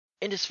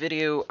In this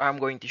video, I'm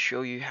going to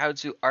show you how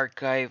to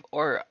archive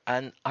or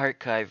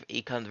unarchive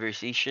a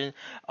conversation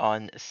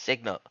on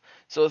Signal.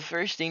 So the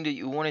first thing that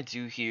you want to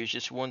do here is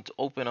just want to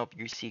open up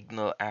your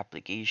Signal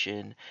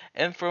application,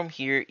 and from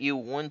here you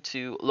want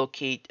to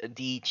locate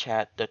the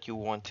chat that you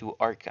want to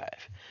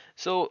archive.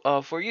 So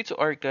for you to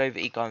archive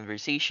a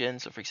conversation,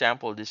 so for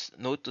example this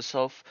note to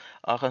self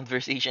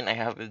conversation I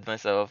have with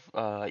myself,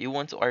 you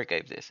want to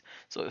archive this.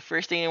 So the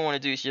first thing you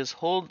want to do is just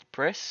hold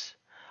press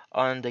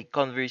on the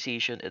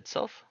conversation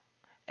itself,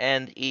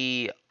 and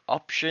a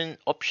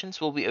options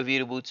will be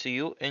available to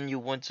you, and you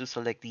want to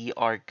select the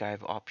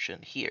archive option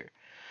here.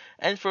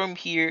 And from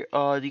here,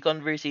 the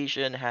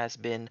conversation has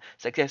been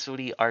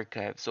successfully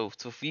archived. So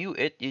to view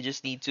it, you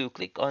just need to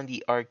click on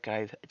the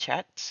archive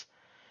chats,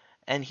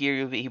 and here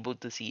you'll be able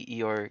to see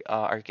your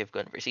archive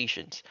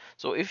conversations.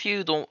 So if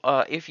you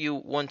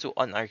want to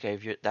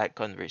unarchive that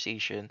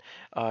conversation,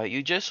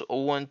 you just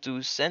want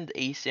to send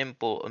a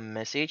simple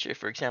message.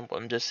 For example,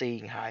 I'm just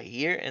saying hi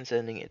here and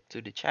sending it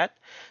to the chat.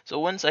 So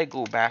once I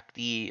go back,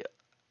 the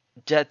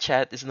that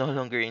chat is no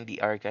longer in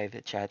the archive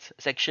chats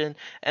section,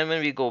 and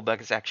when we go back,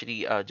 it's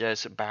actually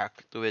just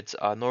back to its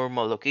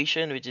normal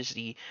location, which is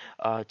the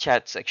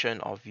chat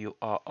section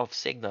of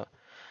Signal.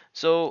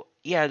 So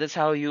yeah, that's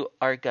how you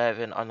archive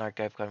and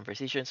unarchive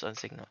conversations on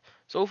Signal.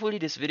 So hopefully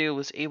this video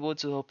was able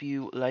to help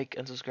you. Like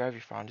and subscribe if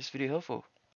you found this video helpful.